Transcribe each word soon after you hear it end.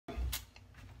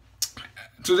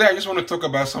Today I just want to talk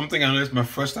about something. I know it's my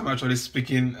first time actually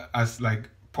speaking as like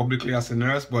publicly as a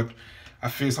nurse, but I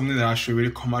feel something that I should really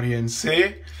come out here and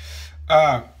say.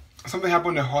 Uh, Something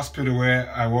happened in the hospital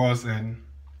where I was, and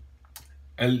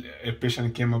a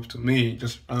patient came up to me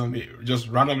just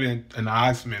randomly and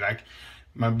asked me like,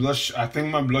 I think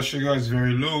my blood sugar is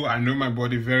very low. I know my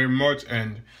body very much,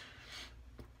 and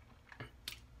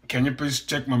can you please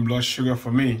check my blood sugar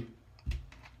for me?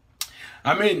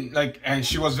 I mean, like, and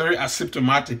she was very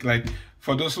asymptomatic. Like,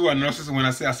 for those who are nurses, when I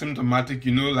say asymptomatic,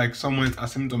 you know, like someone is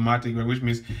asymptomatic, right, which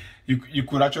means you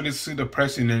could actually see the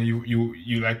person and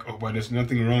you like, oh, but there's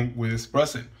nothing wrong with this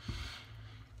person.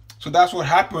 So that's what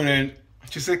happened. And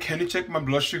she said, "Can you check my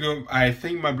blood sugar? I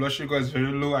think my blood sugar is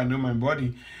very low. I know my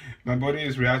body. My body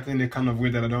is reacting in a kind of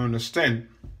way that I don't understand."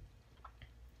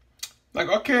 Like,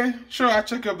 okay, sure, I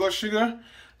check your blood sugar.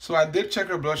 So I did check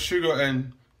her blood sugar,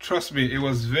 and trust me, it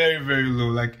was very, very low.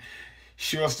 Like,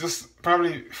 she was just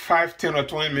probably 5, 10, or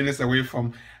 20 minutes away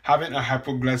from having a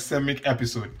hypoglycemic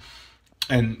episode.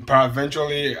 And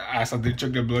eventually, as I did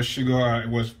check the blood sugar, it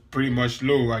was pretty much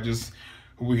low.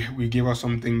 We gave her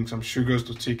some sugars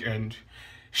to take, and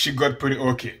she got pretty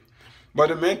okay. But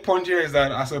the main point here is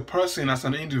that as a person, as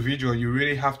an individual, you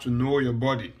really have to know your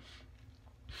body.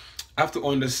 Have to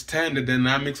understand the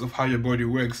dynamics of how your body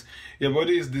works. Your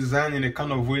body is designed in a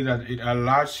kind of way that it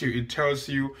alerts you. It tells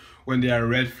you when there are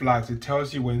red flags. It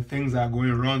tells you when things are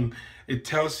going wrong. It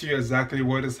tells you exactly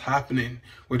what is happening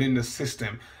within the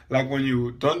system. Like when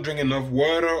you don't drink enough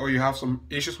water, or you have some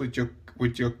issues with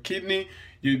your kidney,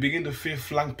 you begin to feel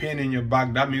flank pain in your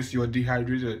back. That means you're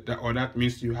dehydrated, or that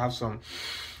means you have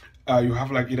you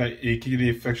have like either a kidney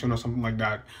infection or something like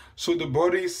that. So the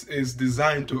body is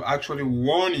designed to actually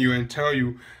warn you and tell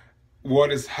you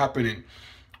what is happening.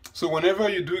 So whenever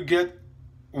you do get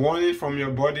warning from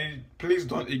your body, please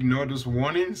don't ignore those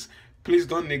warnings. Please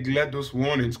don't neglect those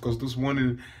warnings, because those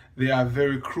warnings, they are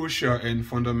very crucial and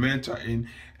fundamental in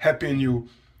helping you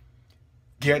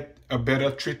get a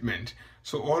better treatment.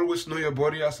 So always know your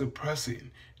body as a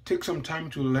person. Take some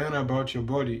time to learn about your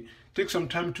body. Take some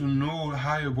time to know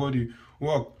how your body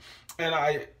works. And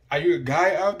are you a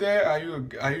guy out there? Are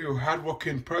you a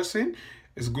hardworking person?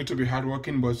 It's good to be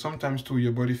hardworking, but sometimes too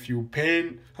your body feel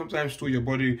pain. Sometimes too your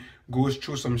body goes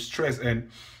through some stress, and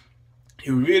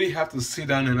you really have to sit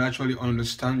down and actually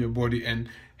understand your body and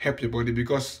help your body.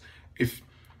 Because if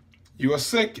you are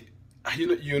sick,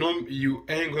 you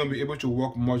ain't gonna be able to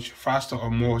work much faster or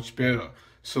much better.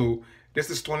 So this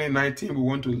is 2019. We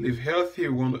want to live healthy.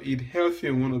 We want to eat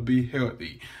healthy. We want to be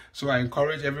healthy. So I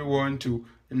encourage everyone to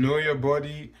know your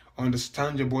body,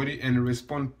 understand your body, and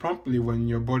respond promptly when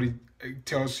your body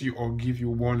tells you or give you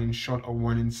warning shot or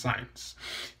warning signs.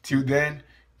 Till then,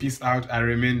 peace out. I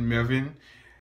remain Melvin.